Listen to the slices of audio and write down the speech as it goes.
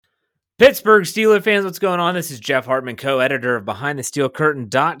Pittsburgh Steelers fans, what's going on? This is Jeff Hartman, co-editor of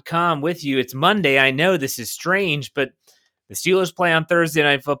BehindTheSteelCurtain.com with you. It's Monday. I know this is strange, but the Steelers play on Thursday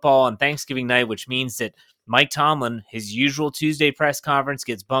Night Football on Thanksgiving night, which means that Mike Tomlin, his usual Tuesday press conference,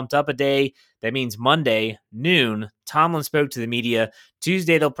 gets bumped up a day. That means Monday, noon, Tomlin spoke to the media.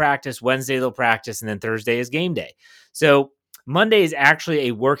 Tuesday they'll practice, Wednesday they'll practice, and then Thursday is game day. So Monday is actually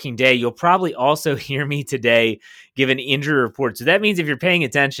a working day. You'll probably also hear me today give an injury report. So that means if you're paying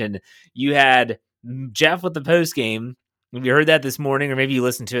attention, you had Jeff with the post game. If you heard that this morning, or maybe you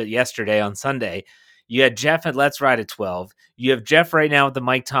listened to it yesterday on Sunday, you had Jeff at Let's Ride at 12. You have Jeff right now with the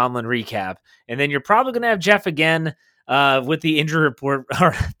Mike Tomlin recap. And then you're probably going to have Jeff again with the injury report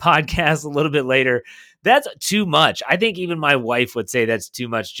or podcast a little bit later. That's too much. I think even my wife would say that's too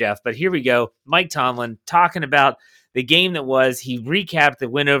much, Jeff. But here we go. Mike Tomlin talking about the game that was. He recapped the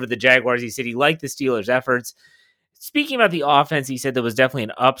win over the Jaguars. He said he liked the Steelers' efforts. Speaking about the offense, he said there was definitely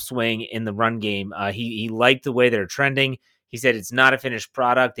an upswing in the run game. He liked the way they're trending. He said it's not a finished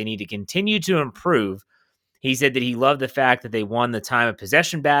product. They need to continue to improve. He said that he loved the fact that they won the time of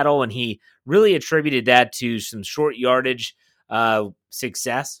possession battle, and he really attributed that to some short yardage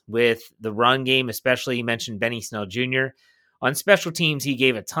success with the run game, especially he mentioned Benny Snell Jr. On special teams, he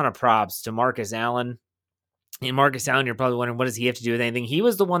gave a ton of props to Marcus Allen. And Marcus Allen, you're probably wondering, what does he have to do with anything? He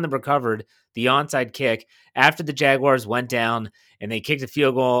was the one that recovered the onside kick after the Jaguars went down and they kicked a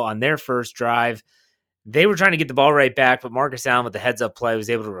field goal on their first drive. They were trying to get the ball right back, but Marcus Allen with the heads-up play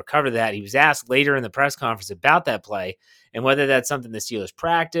was able to recover that. He was asked later in the press conference about that play and whether that's something the Steelers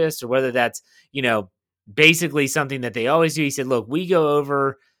practiced or whether that's, basically something that they always do. He said, look, we go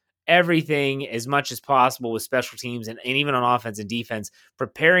over everything as much as possible with special teams and even on offense and defense,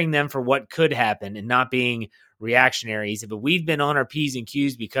 preparing them for what could happen and not being reactionary. He said, but we've been on our P's and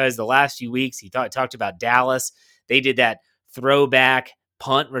Q's because the last few weeks, he talked about Dallas. They did that throwback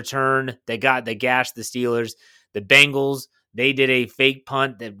punt return that gashed the Steelers. The Bengals, they did a fake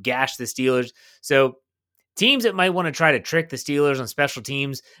punt that gashed the Steelers. So teams that might want to try to trick the Steelers on special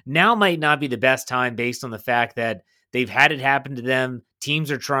teams now might not be the best time based on the fact that they've had it happen to them.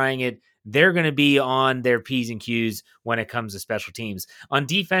 Teams are trying it. They're going to be on their P's and Q's when it comes to special teams. On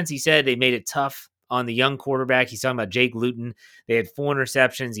defense, he said they made it tough on the young quarterback. He's talking about Jake Luton. They had 4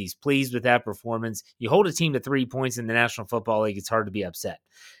 interceptions. He's pleased with that performance. You hold a team to 3 points in the National Football League, it's hard to be upset.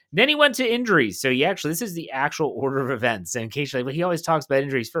 Then he went to injuries. So this is the actual order of events. And occasionally, he always talks about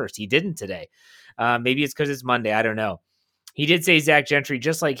injuries first. He didn't today. Maybe it's because it's Monday. I don't know. He did say Zach Gentry,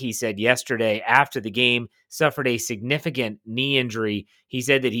 just like he said yesterday after the game, suffered a significant knee injury. He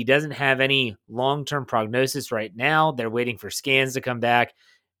said that he doesn't have any long-term prognosis right now. They're waiting for scans to come back.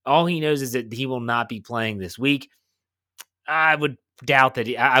 All he knows is that he will not be playing this week. I would doubt that.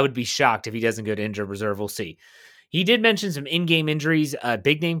 I would be shocked if he doesn't go to injured reserve. We'll see. He did mention some in-game injuries,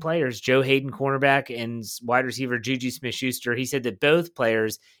 big-name players, Joe Hayden, cornerback, and wide receiver Juju Smith-Schuster. He said that both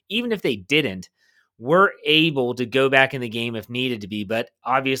players, even if they didn't, were able to go back in the game if needed to be, but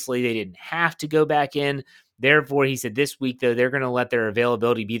obviously they didn't have to go back in. Therefore, he said this week, though, they're going to let their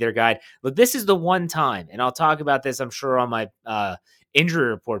availability be their guide. Look, this is the one time, and I'll talk about this, I'm sure, on my injury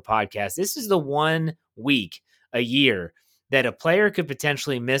report podcast. This is the 1 week a year that a player could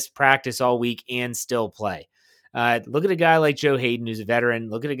potentially miss practice all week and still play. Look at a guy like Joe Hayden, who's a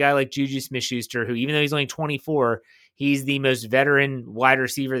veteran. Look at a guy like Juju Smith-Schuster, who, even though he's only 24, he's the most veteran wide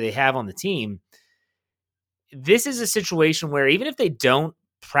receiver they have on the team. This is a situation where even if they don't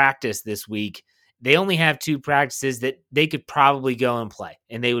practice this week, they only have 2 practices that they could probably go and play,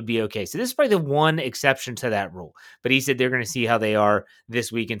 and they would be okay. So this is probably the one exception to that rule. But he said they're going to see how they are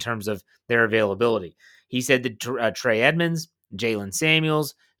this week in terms of their availability. He said that Trey Edmonds, Jalen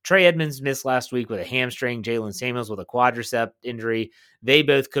Samuels, Trey Edmonds missed last week with a hamstring, Jalen Samuels with a quadricep injury. They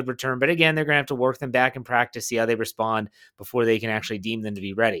both could return, but again, they're going to have to work them back in practice, see how they respond before they can actually deem them to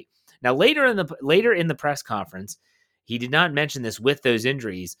be ready. Now, later in the press conference, he did not mention this with those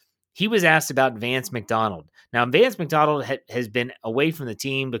injuries. He was asked about Vance McDonald. Now, Vance McDonald has been away from the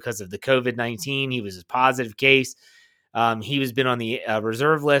team because of the COVID-19. He was a positive case. He has been on the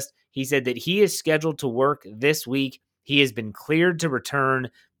reserve list. He said that he is scheduled to work this week. He has been cleared to return,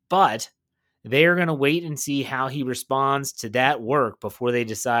 but they are going to wait and see how he responds to that work before they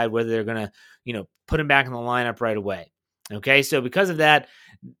decide whether they're going to, put him back in the lineup right away. Okay, so because of that,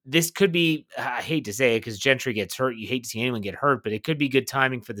 this could be, I hate to say it because Gentry gets hurt. You hate to see anyone get hurt, but it could be good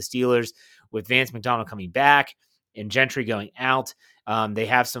timing for the Steelers with Vance McDonald coming back and Gentry going out. They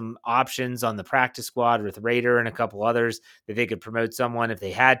have some options on the practice squad with Rader and a couple others that they could promote someone if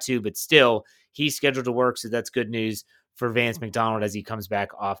they had to, but still, he's scheduled to work, so that's good news for Vance McDonald as he comes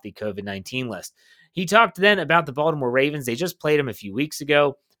back off the COVID-19 list. He talked then about the Baltimore Ravens. They just played him a few weeks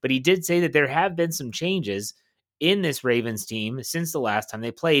ago. But he did say that there have been some changes in this Ravens team since the last time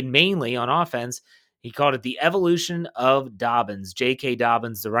they played, mainly on offense. He called it the evolution of Dobbins. J.K.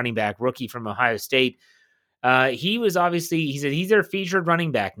 Dobbins, the running back, rookie from Ohio State. He said he's their featured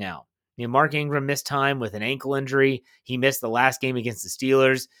running back now. Mark Ingram missed time with an ankle injury. He missed the last game against the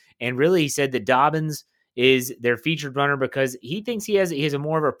Steelers. And really, he said that Dobbins is their featured runner because he thinks he has a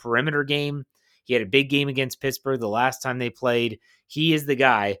more of a perimeter game. He had a big game against Pittsburgh the last time they played. He is the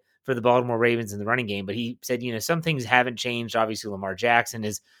guy for the Baltimore Ravens in the running game. But he said, some things haven't changed. Obviously, Lamar Jackson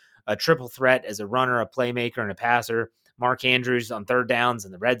is a triple threat as a runner, a playmaker, and a passer. Mark Andrews on third downs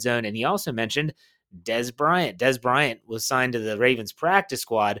in the red zone. And he also mentioned Dez Bryant. Dez Bryant was signed to the Ravens practice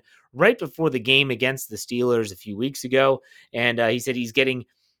squad right before the game against the Steelers a few weeks ago. And he said he's getting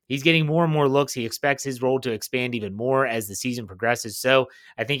more and more looks. He expects his role to expand even more as the season progresses. So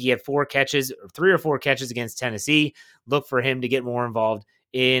I think he had 3 or 4 catches against Tennessee. Look for him to get more involved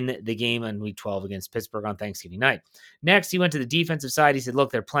in the game on Week 12 against Pittsburgh on Thanksgiving night. Next, he went to the defensive side. He said, look,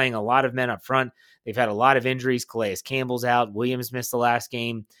 they're playing a lot of men up front. They've had a lot of injuries. Calais Campbell's out. Williams missed the last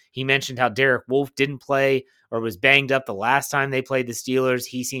game. He mentioned how Derek Wolfe didn't play or was banged up the last time they played the Steelers.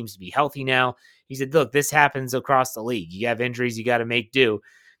 He seems to be healthy now. He said, look, this happens across the league. You have injuries, you got to make do.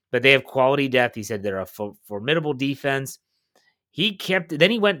 But they have quality depth. He said they're a formidable defense.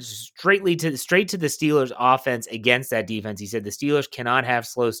 Then he went straight to the Steelers offense against that defense. He said the Steelers cannot have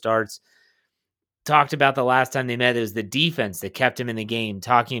slow starts. Talked about the last time they met, it was the defense that kept him in the game,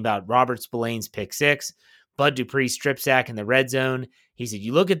 talking about Robert Spillane's pick 6, Bud Dupree's strip sack in the red zone. He said,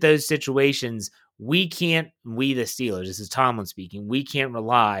 you look at those situations, we the Steelers, this is Tomlin speaking, we can't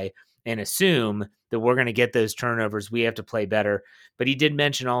rely and assume that we're going to get those turnovers. We have to play better. But he did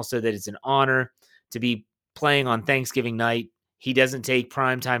mention also that it's an honor to be playing on Thanksgiving night. He doesn't take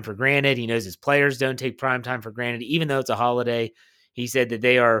prime time for granted. He knows his players don't take prime time for granted, even though it's a holiday. He said that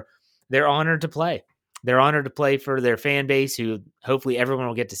they're honored to play. They're honored to play for their fan base, who hopefully everyone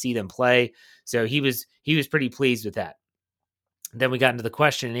will get to see them play. So he was pretty pleased with that. Then we got into the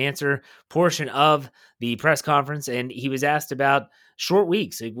question and answer portion of the press conference, and he was asked about short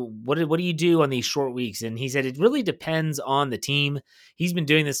weeks. Like, what do you do on these short weeks? And he said it really depends on the team. He's been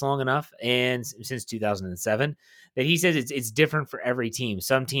doing this long enough, and since 2007, that he says it's different for every team.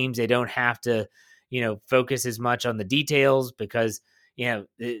 Some teams, they don't have to, focus as much on the details because,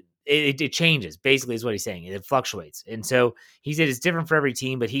 it changes, basically, is what he's saying. It fluctuates. And so he said it's different for every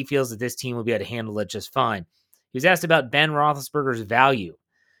team, but he feels that this team will be able to handle it just fine. He was asked about Ben Roethlisberger's value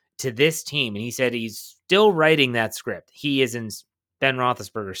to this team, and he said he's still writing that script. He is in Ben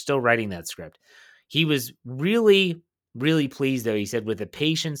Roethlisberger, still writing that script. He was really, really pleased, though, he said, with the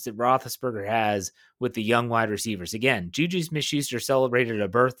patience that Roethlisberger has with the young wide receivers. Again, Juju Smith-Schuster celebrated a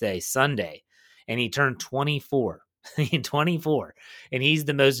birthday Sunday, and he turned 24. 24, and he's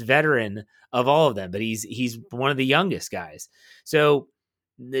the most veteran of all of them, but he's one of the youngest guys. So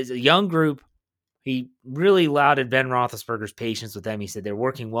there's a young group. He really lauded Ben Roethlisberger's patience with them. He said they're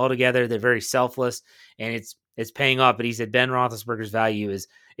working well together. They're very selfless, and it's paying off. But he said Ben Roethlisberger's value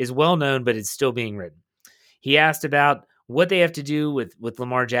is well known, but it's still being written. He asked about what they have to do with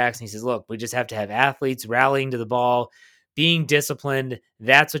Lamar Jackson. He says, look, we just have to have athletes rallying to the ball, being disciplined.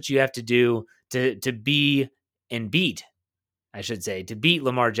 That's what you have to do to be and beat, to beat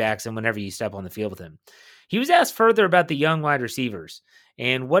Lamar Jackson whenever you step on the field with him. He was asked further about the young wide receivers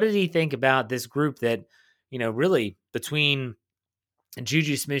and what did he think about this group that, really between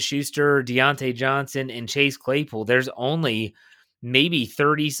Juju Smith-Schuster, Deontay Johnson, and Chase Claypool, there's only maybe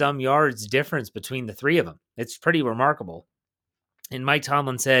 30-some yards difference between the three of them. It's pretty remarkable. And Mike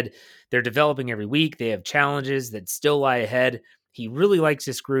Tomlin said they're developing every week. They have challenges that still lie ahead. He really likes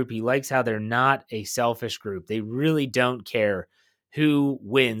this group. He likes how they're not a selfish group. They really don't care who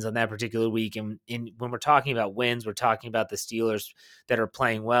wins on that particular week. And when we're talking about wins, we're talking about the Steelers that are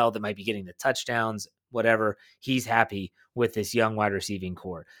playing well, that might be getting the touchdowns, whatever. He's happy with this young wide receiving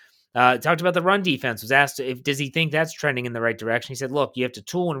core. Talked about the run defense, was asked does he think that's trending in the right direction. He said, look, you have to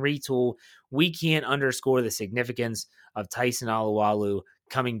tool and retool. We can't underscore the significance of Tyson Alualu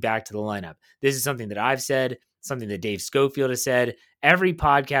coming back to the lineup. This is something that I've said, something that Dave Schofield has said. Every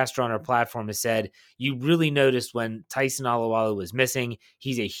podcaster on our platform has said, you really noticed when Tyson Alualu was missing.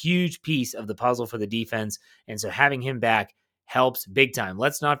 He's a huge piece of the puzzle for the defense, and so having him back helps big time.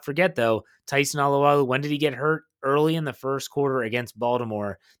 Let's not forget, though, Tyson Alualu, when did he get hurt? Early in the first quarter against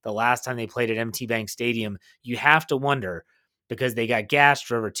Baltimore, the last time they played at MT Bank Stadium. You have to wonder, because they got gashed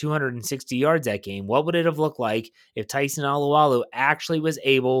for over 260 yards that game, what would it have looked like if Tyson Alualu actually was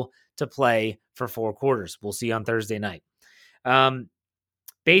able to play for 4 quarters? We'll see on Thursday night.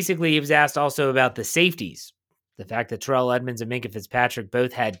 Basically, he was asked also about the safeties. The fact that Terrell Edmonds and Minkah Fitzpatrick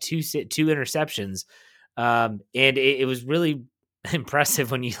both had two interceptions, and it was really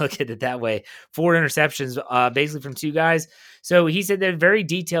impressive when you look at it that way. 4 interceptions, basically from 2 guys. So he said they're very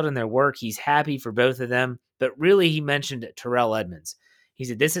detailed in their work. He's happy for both of them, but really he mentioned Terrell Edmonds. He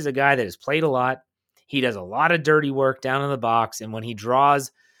said this is a guy that has played a lot. He does a lot of dirty work down in the box, and when he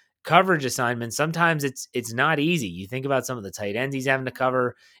draws coverage assignments, sometimes it's not easy. You think about some of the tight ends he's having to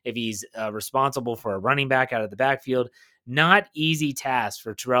cover. If he's responsible for a running back out of the backfield, not easy task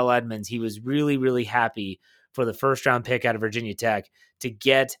for Terrell Edmonds. He was really, really happy for the first round pick out of Virginia Tech to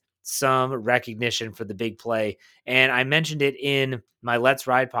get some recognition for the big play. And I mentioned it in my Let's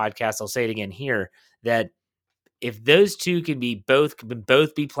Ride podcast. I'll say it again here, that if those two can be both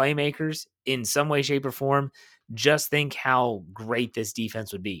be playmakers in some way, shape, or form, just think how great this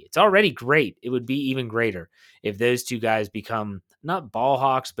defense would be. It's already great. It would be even greater if those two guys become not ball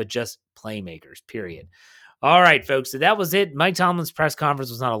hawks, but just playmakers, period. All right, folks. So that was it. Mike Tomlin's press conference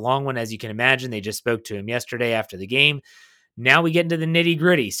was not a long one, as you can imagine. They just spoke to him yesterday after the game. Now we get into the nitty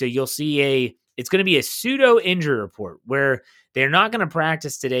gritty. So you'll see it's going to be a pseudo injury report where they're not going to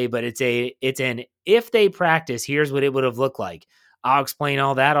practice today, but it's an if they practice, here's what it would have looked like. I'll explain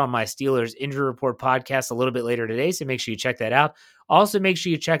all that on my Steelers injury report podcast a little bit later today, so make sure you check that out. Also, make sure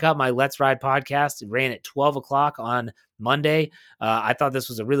you check out my Let's Ride podcast. It ran at 12 o'clock on Monday. I thought this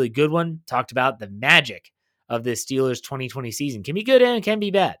was a really good one. Talked about the magic of this Steelers 2020 season. Can be good and can be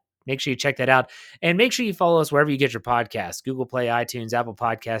bad. Make sure you check that out. And make sure you follow us wherever you get your podcasts. Google Play, iTunes, Apple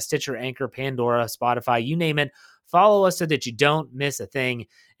Podcasts, Stitcher, Anchor, Pandora, Spotify, you name it. Follow us so that you don't miss a thing.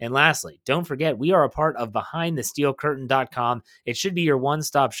 And lastly, don't forget, we are a part of BehindTheSteelCurtain.com. It should be your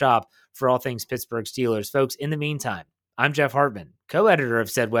one-stop shop for all things Pittsburgh Steelers. Folks, in the meantime, I'm Jeff Hartman, co-editor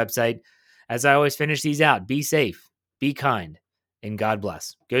of said website. As I always finish these out, be safe, be kind, and God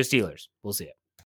bless. Go Steelers. We'll see you.